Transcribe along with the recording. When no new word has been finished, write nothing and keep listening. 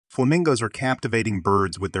Flamingos are captivating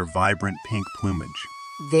birds with their vibrant pink plumage.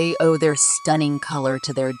 They owe their stunning color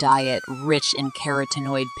to their diet, rich in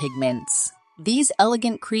carotenoid pigments. These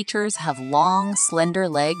elegant creatures have long, slender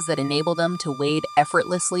legs that enable them to wade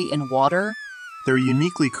effortlessly in water. Their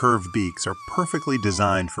uniquely curved beaks are perfectly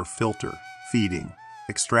designed for filter, feeding,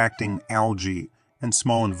 extracting algae, and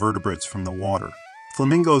small invertebrates from the water.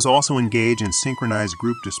 Flamingos also engage in synchronized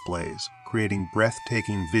group displays, creating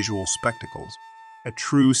breathtaking visual spectacles. A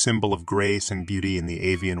true symbol of grace and beauty in the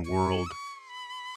avian world,